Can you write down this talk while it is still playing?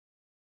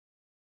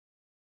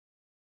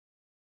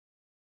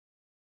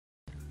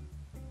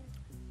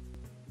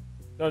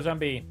So it's gonna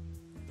be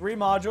 3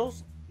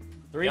 modules,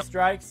 3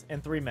 strikes,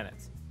 and 3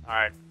 minutes. All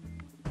right.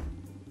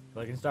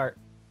 So I can start.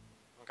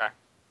 Okay.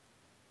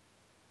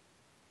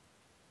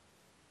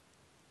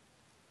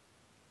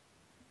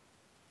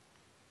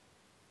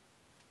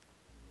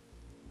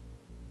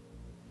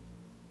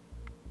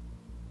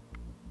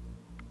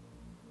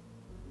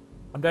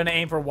 I'm gonna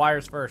aim for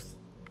wires first.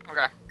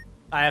 Okay.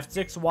 I have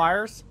 6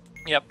 wires.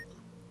 Yep.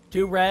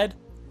 2 red,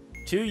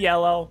 2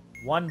 yellow,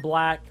 1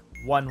 black,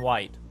 1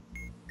 white.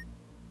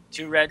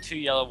 2 red, 2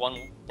 yellow,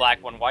 1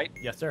 black, 1 white.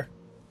 Yes, sir.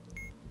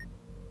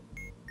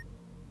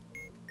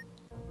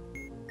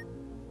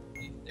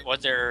 Was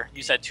there?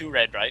 You said 2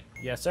 red, right?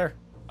 Yes, sir.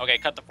 Okay,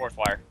 cut the 4th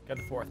wire. Got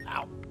the 4th.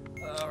 Ow.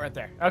 Right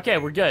there. Okay,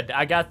 we're good.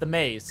 I got the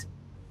maze.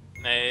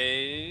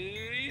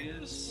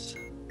 Maze.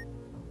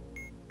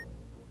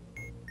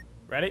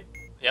 Ready?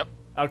 Yep.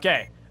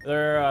 Okay.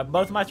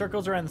 Both of my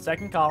circles are in the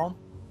second column.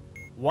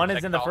 One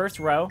is in the first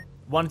row.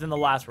 One's in the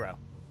last row.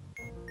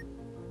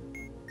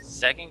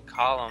 Second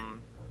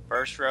column,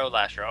 first row,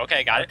 last row.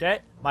 Okay, got it. Okay.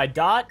 My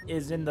dot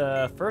is in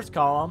the first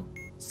column,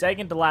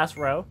 second to last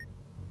row.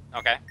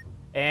 Okay.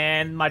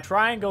 And my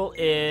triangle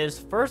is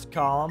first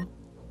column,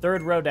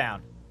 third row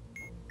down.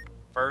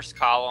 First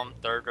column,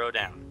 third row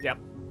down. Yep.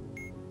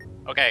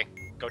 Okay,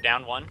 go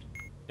down 1.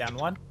 Down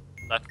 1.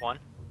 Left 1.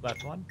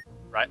 Left 1.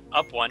 Right.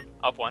 Up 1.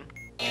 Up 1.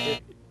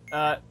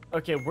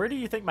 Okay, where do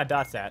you think my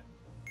dot's at?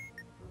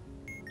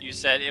 You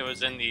said it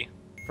was in the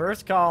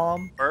First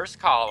column, first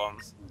column,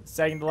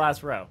 second to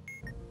last row.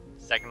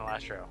 second to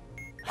last row.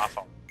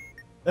 Awful.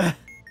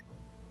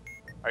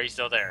 Are you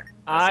still there?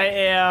 I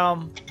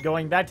am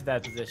going back to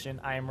that position.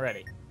 I am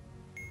ready.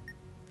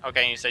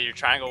 Okay, you said your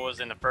triangle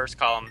was in the first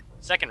column,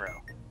 second row.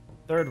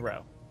 Third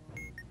row.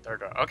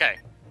 Third row. Okay.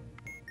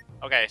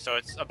 Okay, so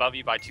it's above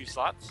you by 2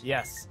 slots?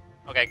 Yes.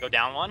 Okay, go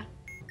down 1.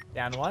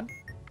 Down 1.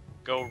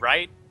 Go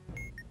right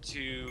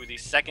to the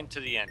second to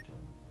the end.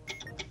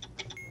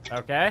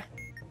 Okay.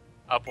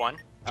 Up 1.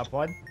 Up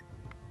 1.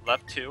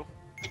 Left 2.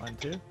 1,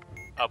 2.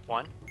 Up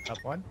 1. Up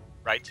 1.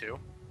 Right 2.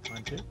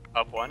 1, 2.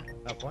 Up 1.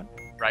 Up 1.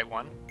 Right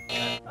 1.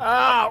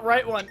 Ah,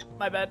 right 1.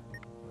 My bad.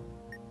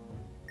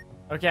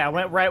 Okay, I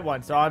went right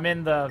 1, so I'm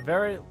in the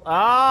very...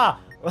 Ah!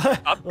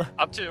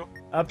 Up 2.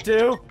 Up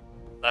 2.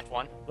 Left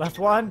 1. Left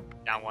 1.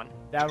 Down 1.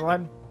 Down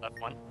 1.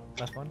 Left 1.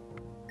 Left 1.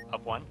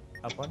 Up 1.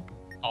 Up 1.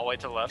 All the way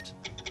to the left.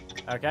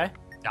 Okay.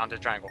 Down to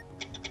the triangle.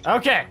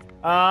 Okay.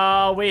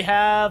 We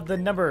have the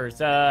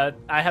numbers. I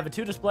have a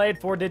 2 displayed,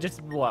 4 digits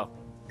below.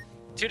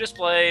 2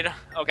 displayed.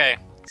 Okay.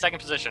 Second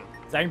position.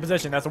 Second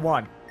position, that's a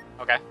 1.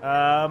 Okay.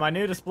 My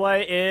new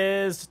display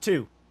is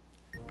 2.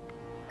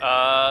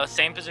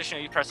 Same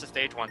position you press the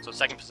stage 1, so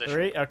second position.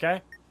 3,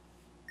 okay.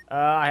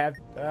 I have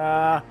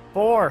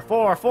 4.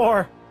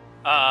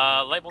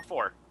 Labeled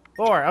 4.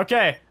 4,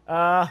 okay. 3.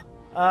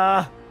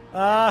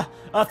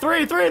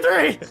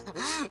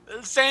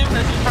 Same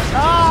as you press.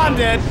 Ah, I'm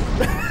dead.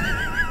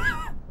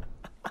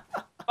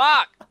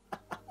 Fuck!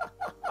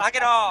 Fuck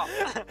it all!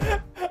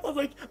 I was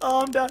like,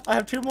 oh, I'm done. I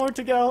have 2 more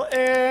to go,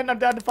 and I'm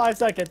down to 5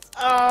 seconds.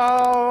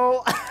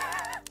 Oh.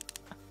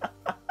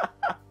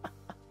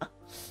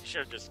 You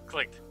should have just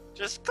clicked.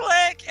 Just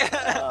click!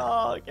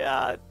 Oh,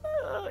 God.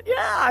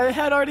 Yeah, I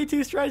had already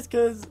 2 strikes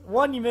because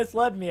 1, you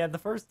misled me at the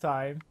first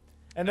time.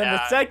 And then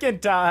the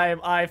second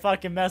time, I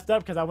fucking messed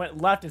up because I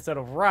went left instead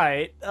of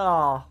right.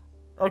 Oh.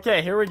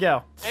 Okay, here we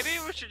go. Maybe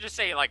we should just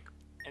say, like,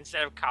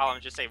 instead of column,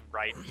 just say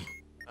right.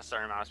 A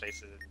certain amount of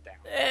spaces down.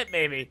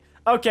 Maybe.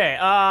 Okay,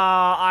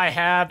 I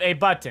have a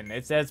button.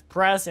 It says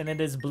press and it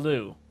is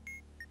blue.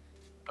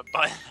 A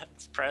button.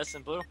 It's press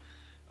and blue.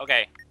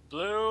 Okay,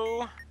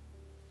 blue.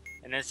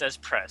 And it says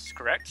press,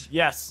 correct?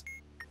 Yes.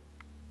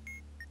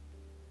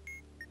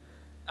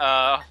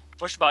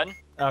 Push button.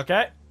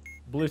 Okay.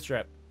 Blue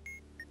strip.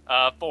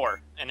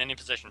 4 in any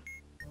position.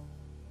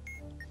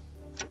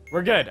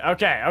 We're good.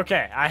 Okay,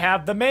 okay. I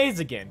have the maze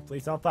again.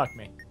 Please don't fuck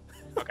me.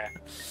 Okay.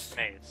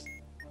 Maze.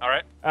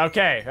 Alright.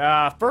 Okay,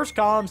 first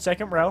column,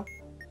 second row.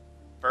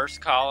 First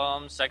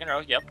column, second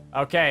row, yep.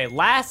 Okay,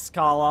 last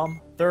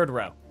column, third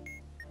row.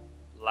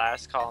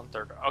 Last column,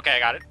 third row. Okay, I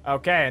got it.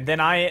 Okay, and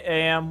then I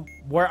am,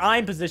 where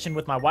I'm positioned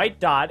with my white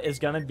dot is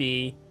gonna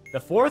be the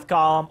 4th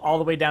column all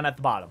the way down at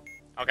the bottom.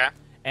 Okay.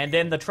 And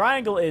then the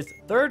triangle is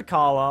 3rd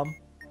column,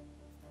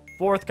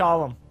 4th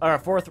column, or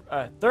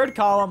 3rd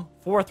column,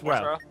 4th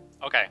row.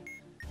 Okay.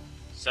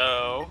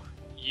 So,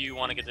 you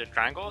want to get to the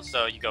triangle,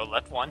 so you go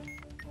left 1.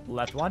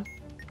 Left 1.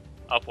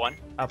 Up 1.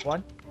 Up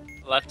 1.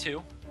 Left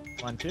 2.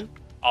 1, 2.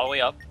 All the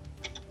way up.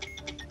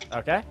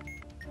 Okay.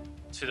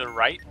 To the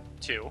right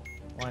 2.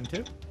 1,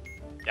 2.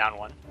 Down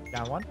 1.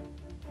 Down 1.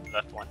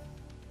 Left 1.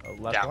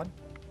 Left Down. 1.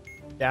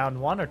 Down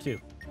 1 or 2?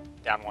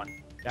 Down 1.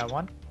 Down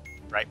 1.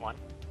 Right 1.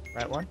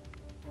 Right 1.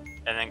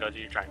 And then go to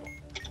your triangle.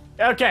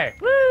 Okay.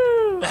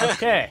 Woo!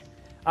 Okay.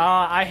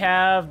 I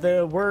have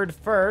the word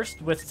first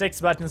with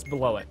 6 buttons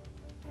below it.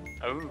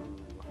 Ooh.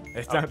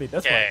 It's gonna be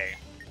this one. Okay.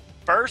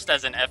 First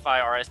as in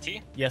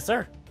F-I-R-S-T. Yes,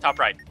 sir. Top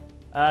right.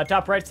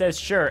 Top right says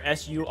sure,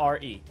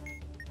 S-U-R-E.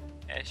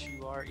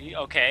 S-U-R-E.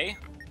 Okay.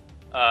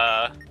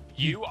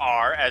 You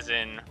are, as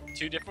in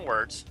 2 different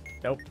words.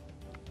 Nope.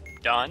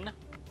 Done.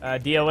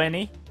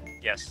 D-O-N-E?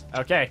 Yes.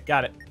 Okay,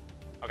 got it.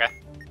 Okay.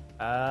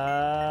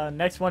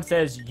 Next one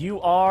says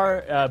you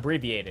are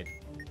abbreviated.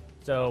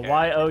 So Okay.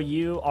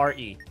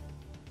 Y-O-U-R-E.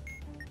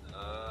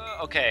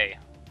 Okay.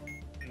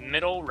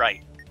 Middle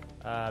right.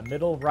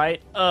 Middle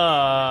right.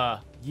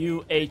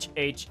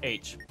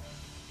 U-H-H-H.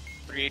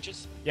 3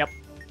 H's? Yep.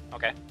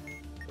 Okay.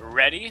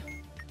 Ready?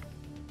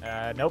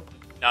 Nope.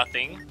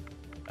 Nothing.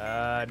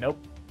 Nope.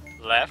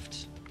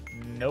 Left.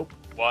 Nope.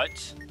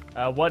 What?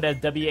 What as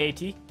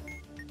W-A-T?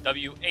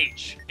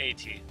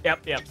 W-H-A-T.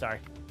 Yep, sorry.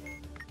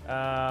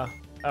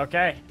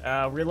 Okay,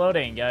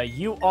 reloading.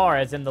 U-R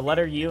as in the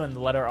letter U and the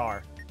letter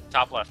R.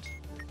 Top left.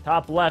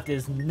 Top left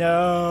is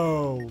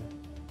no,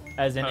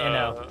 as in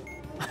N-O.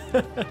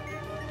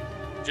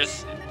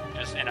 Just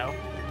N-O?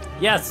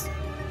 Yes.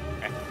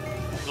 Okay.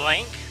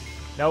 Blank.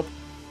 Nope.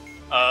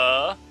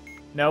 Nope.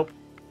 Nope.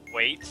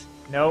 Wait.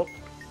 Nope.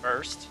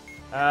 First.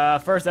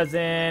 First as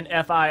in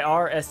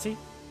F-I-R-S-T?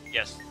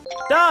 Yes.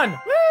 Done!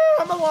 Woo!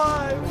 I'm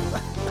alive!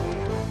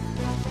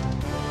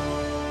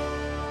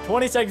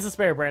 20 seconds to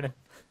spare, Brandon.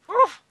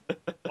 Whew.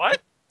 What?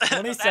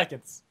 20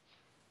 seconds.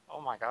 Oh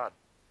my god.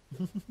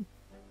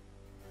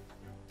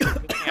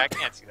 Good thing I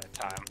can't see that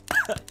time.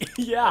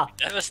 Yeah.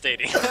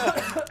 Devastating.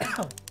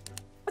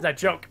 That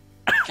joke.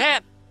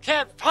 Can't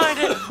find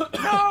it.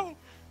 No.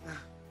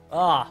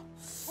 Ah.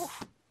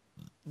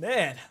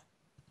 Man.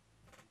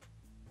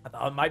 I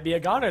thought it might be a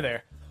goner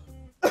there.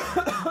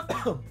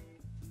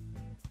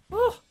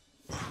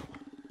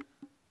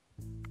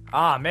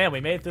 Ah, man, we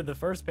made it through the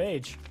first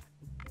page.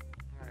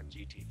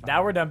 GT5.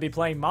 Now we're done be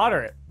playing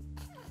moderate.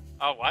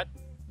 Oh, what?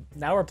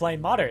 Now we're playing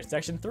moderate,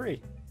 section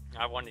 3.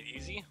 I wanted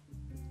easy.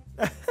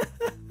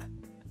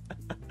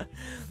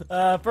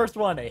 First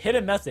one, a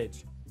hidden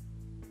message.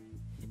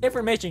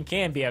 Information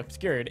can be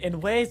obscured in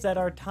ways that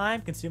are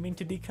time-consuming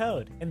to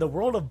decode. In the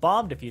world of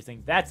bomb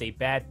defusing, that's a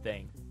bad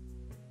thing.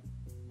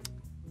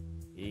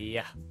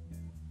 Yeah.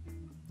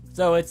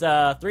 So it's 3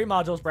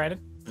 modules, Brandon.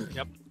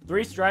 Yep.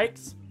 3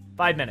 strikes,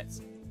 5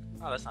 minutes.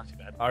 Oh, that's not too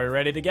bad. Are we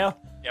ready to go?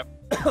 Yep.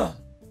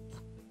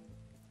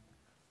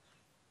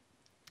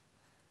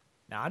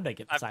 Now I'm gonna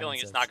get the I'm Simon feeling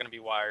Says. it's not going to be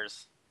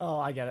wires. Oh,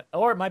 I get it.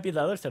 Or it might be the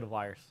other set of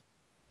wires.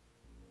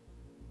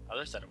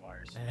 Other set of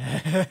wires.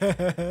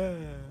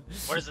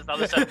 What is this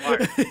other set of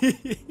wires?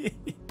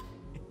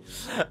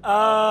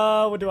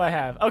 What do I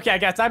have? Okay, I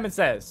got Simon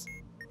Says.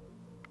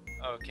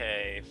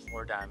 Okay,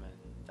 4 diamond.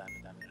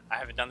 I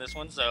haven't done this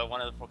one, so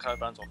one of the 4 color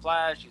buttons will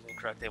flash. Using the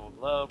correct table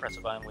below, press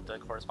a button with the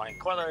corresponding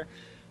color.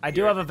 I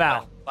do have a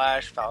vowel.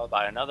 Flash followed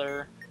by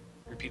another.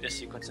 Repeat the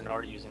sequence in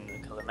order using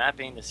the color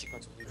mapping. The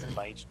sequence will be written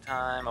by each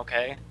time.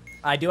 Okay.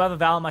 I do have a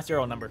vowel in my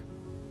serial number.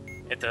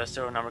 If the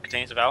serial number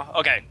contains a vowel.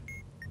 Okay.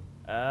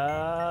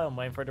 I'm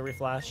waiting for it to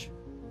reflash.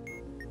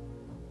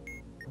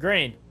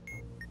 Green.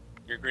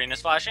 Your green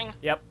is flashing?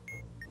 Yep.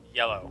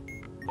 Yellow.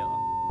 Yellow.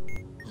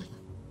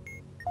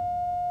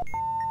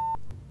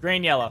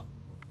 Green, yellow.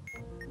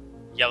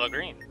 Yellow,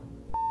 green.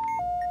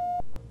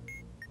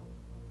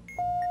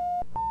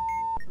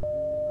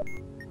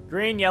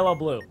 Green, yellow,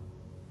 blue.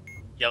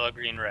 Yellow,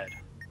 green, red.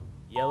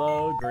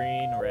 Yellow,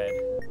 green, red.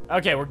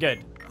 Okay, we're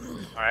good.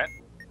 Alright.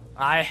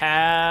 I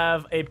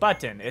have a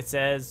button. It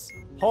says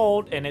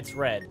hold and it's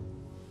red.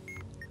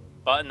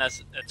 Button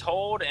it's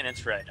hold and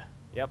it's red.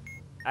 Yep.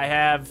 I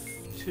have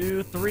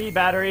 2, 3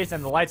 batteries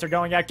and the lights are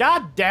going out.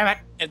 God damn it!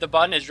 If the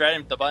button is red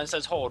and the button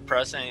says hold,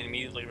 press and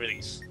immediately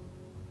release.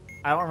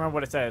 I don't remember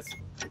what it says.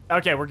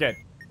 Okay, we're good.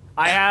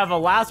 I have a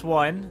last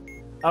one.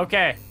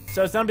 Okay,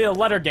 so it's gonna be a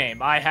letter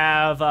game. I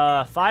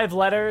have 5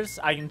 letters.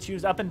 I can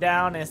choose up and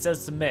down, and it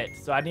says submit.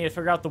 So I need to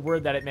figure out the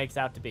word that it makes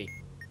out to be.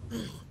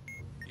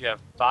 You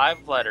have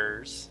 5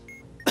 letters.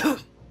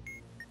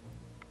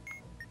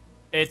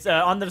 It's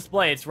on the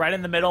display. It's right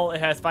in the middle.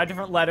 It has 5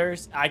 different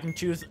letters. I can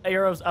choose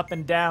arrows up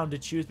and down to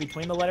choose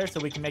between the letters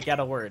so we can make out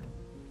a word.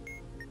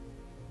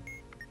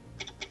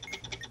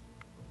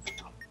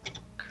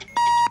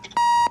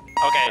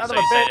 Okay, Son so of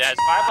a you said bitch. it has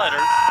 5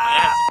 letters and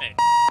it has submit.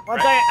 One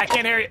Right. second, I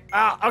can't hear you.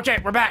 Okay,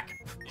 we're back.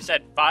 You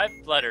said 5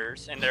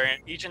 letters and they're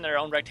each in their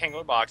own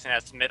rectangular box and it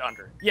has submit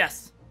under.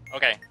 Yes.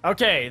 Okay.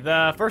 Okay,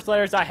 the first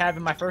letters I have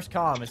in my first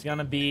column is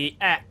gonna be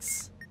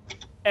X,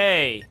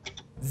 A,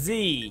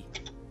 Z,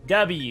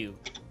 W,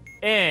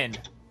 N,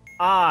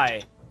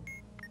 I.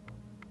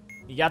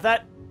 You got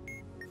that?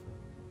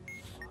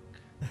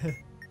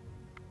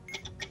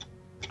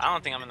 I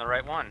don't think I'm in the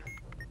right one.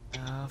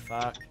 Oh,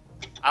 fuck.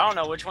 I don't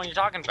know which one you're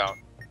talking about.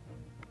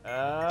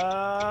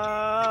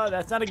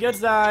 That's not a good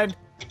sign.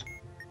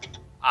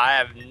 I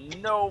have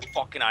no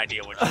fucking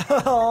idea which one.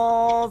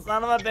 Oh,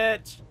 son of a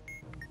bitch.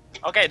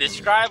 Okay,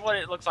 describe what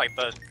it looks like,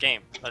 the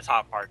game, the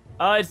top part.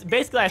 It's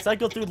basically I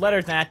cycle through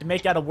letters and I have to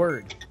make out a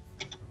word.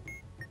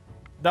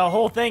 The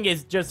whole thing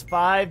is just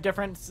 5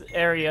 different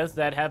areas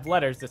that have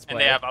letters displayed.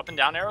 And they have up and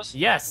down arrows?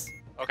 Yes.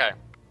 Okay.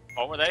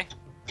 What were they?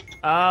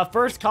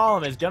 First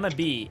column is gonna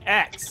be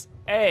X,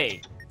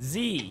 A,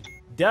 Z,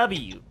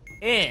 W,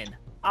 N,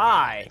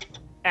 I,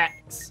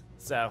 X.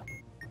 So.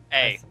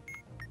 A.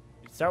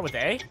 start with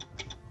A.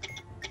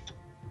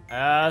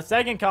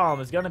 Second column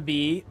is gonna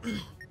be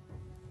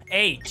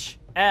H,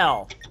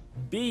 L,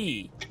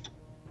 B,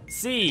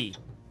 C,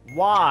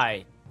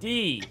 Y,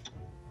 D,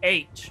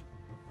 H.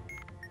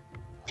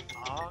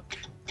 Fuck.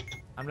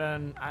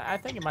 I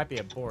think it might be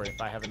a board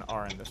if I have an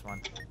R in this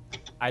one.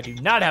 I do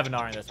not have an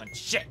R in this one.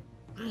 Shit.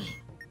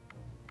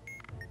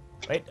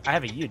 Wait, I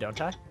have a U,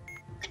 don't I?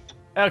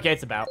 Okay,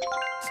 it's about.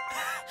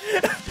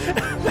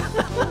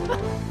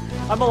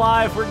 I'm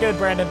alive. We're good,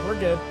 Brandon. We're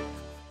good.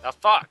 The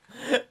fuck?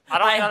 I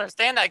don't even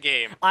understand that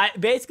game.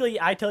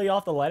 Basically, I tell you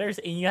off the letters,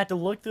 and you have to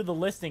look through the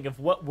listing of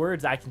what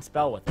words I can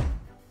spell with it.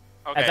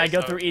 Okay, as I go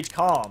through each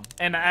column.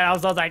 And I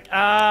was like,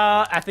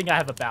 I think I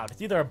have about.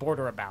 It's either a board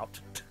or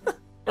about.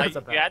 Like,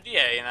 you had the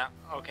A, and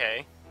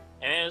okay.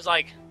 And it was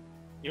like,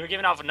 you were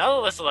giving off another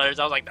list of letters.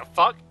 I was like, the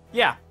fuck?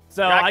 Yeah.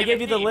 So I gave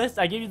you the list.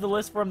 I gave you the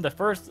list from the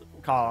first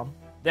column.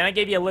 Then I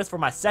gave you a list for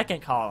my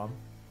second column.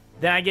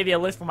 Then I gave you a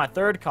list for my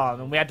third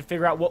column, and we had to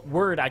figure out what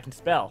word I can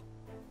spell.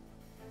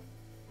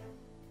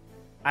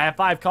 I have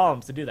 5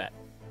 columns to do that.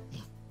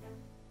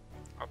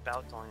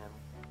 About on him.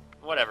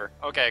 Whatever.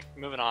 Okay,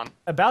 moving on.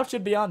 About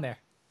should be on there.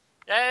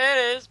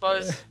 Yeah, it is,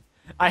 but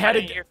I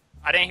didn't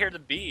hear the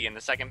B in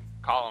the second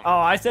column. Oh,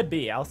 I said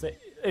B. I'll say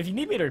if you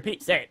need me to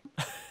repeat, say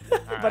it.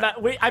 But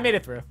I made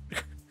it through.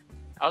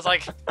 I was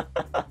like,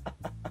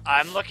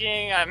 I'm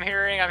looking, I'm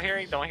hearing,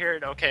 don't hear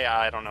it. Okay,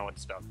 I don't know what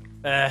to spell.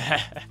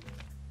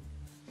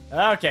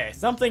 Okay,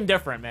 something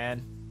different,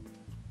 man.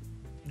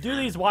 Do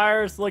these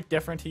wires look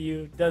different to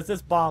you? Does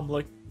this bomb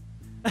look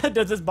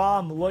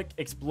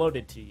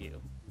exploded to you?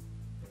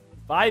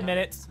 5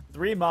 minutes,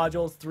 3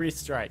 modules, 3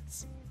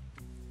 strikes.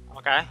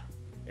 Okay.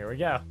 Here we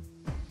go.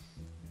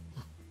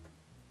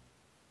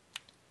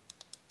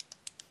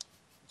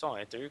 It's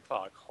only 3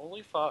 o'clock.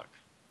 Holy fuck.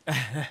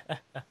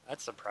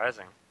 That's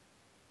surprising.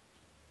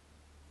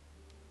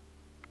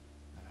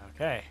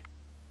 Okay.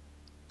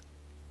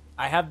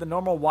 I have the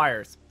normal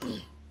wires.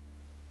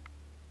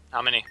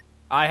 How many?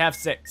 I have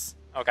 6.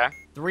 Okay.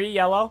 3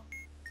 yellow.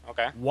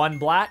 Okay. 1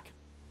 black.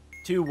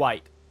 2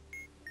 white.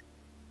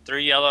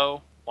 3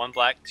 yellow, 1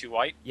 black, 2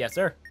 white. Yes,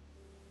 sir.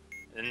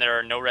 And there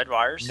are no red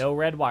wires. No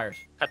red wires.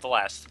 Cut the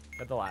last.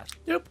 Cut the last.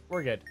 Yep,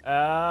 we're good.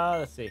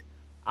 Let's see.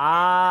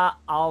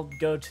 I'll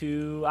go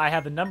to. I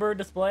have a number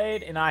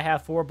displayed, and I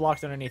have 4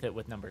 blocks underneath it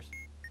with numbers.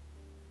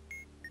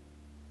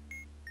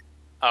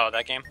 Oh,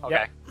 that game.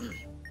 Okay. Yep.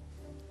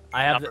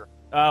 I have the,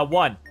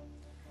 1.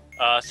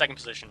 Second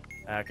position.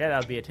 Okay, that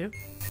would be a 2.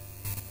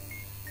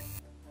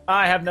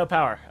 I have no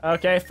power.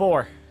 Okay,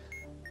 4.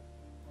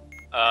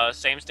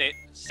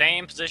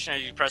 Same position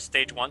as you press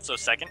stage 1, so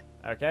second.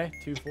 Okay,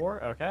 2,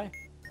 4. Okay.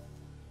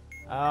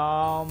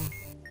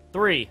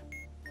 3.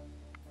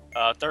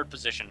 Third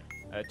position.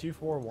 2,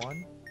 4,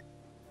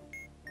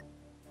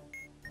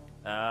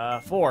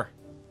 1. 4.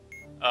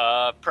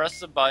 Press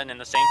the button in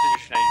the same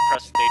position as you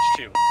press stage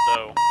 2.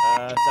 So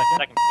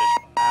second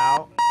position.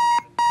 Ow.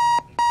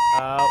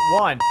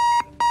 1.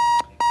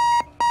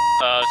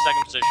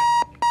 Second position.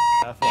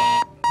 4.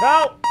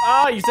 No!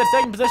 Oh, you said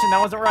second position. That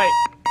wasn't right.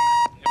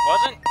 It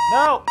wasn't?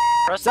 No!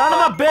 Press Son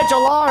of a bitch!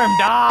 Alarm!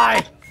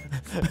 Die!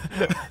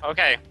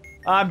 Okay.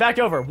 I'm back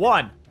over.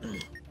 1.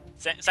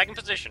 Second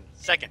position.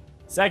 Second.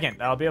 Second.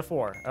 That'll be a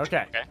 4.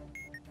 Okay. Okay.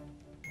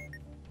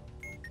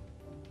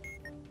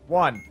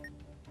 1.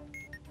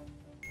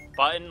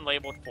 Button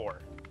labeled 4.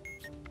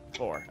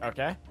 4.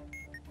 Okay.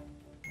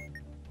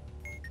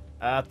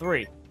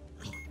 3.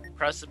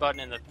 Press the button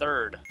in the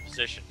third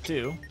position.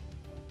 2.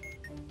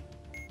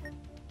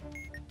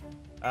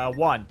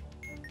 1.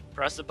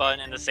 Press the button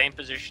in the same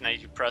position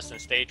as you pressed in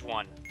stage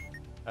 1.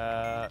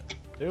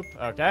 Oop.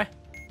 Okay.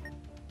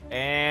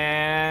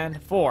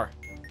 And 4.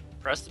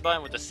 Press the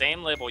button with the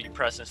same label you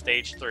pressed in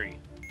stage 3.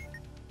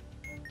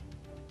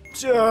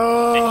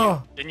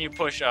 Didn't you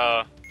push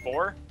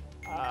 4?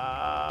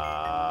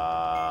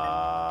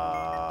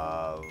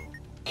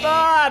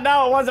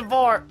 No, it wasn't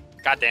 4.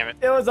 God damn it.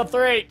 It was a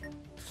 3.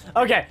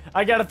 Okay,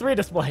 I got a 3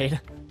 displayed.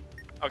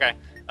 Okay.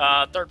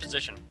 Third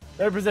position.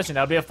 Third position,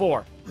 that'll be a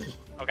 4.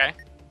 Okay.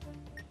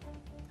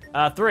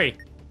 3.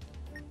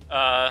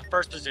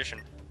 First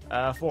position.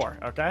 4.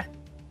 Okay.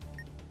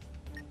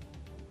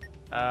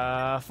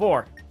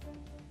 4.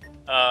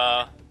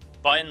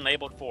 Button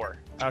labeled 4.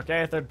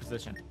 Okay, third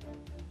position.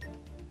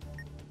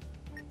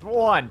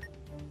 1.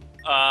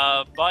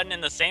 Button in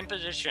the same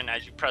position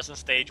as you press in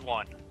stage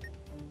 1.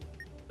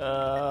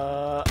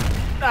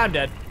 I'm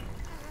dead.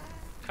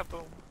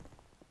 Kaboom.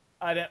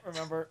 I didn't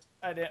remember.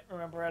 I didn't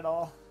remember at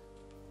all.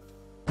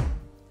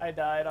 I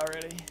died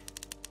already.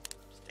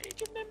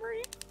 Stage of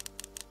memory.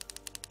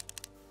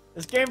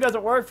 This game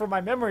doesn't work for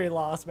my memory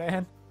loss,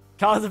 man.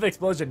 Cause of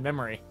explosion,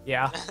 memory.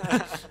 Yeah.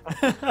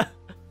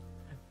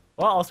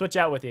 Well, I'll switch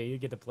out with you. You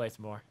get to play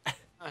some more.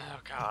 Oh,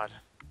 God.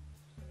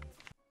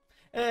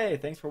 Hey,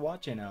 thanks for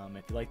watching.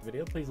 If you liked the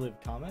video, please leave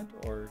a comment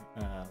or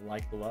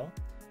like below.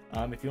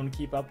 If you want to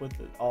keep up with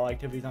all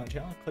activities on the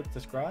channel, click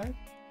subscribe.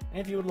 And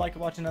if you would like to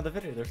watch another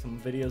video, there's some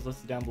videos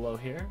listed down below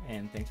here.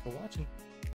 And thanks for watching.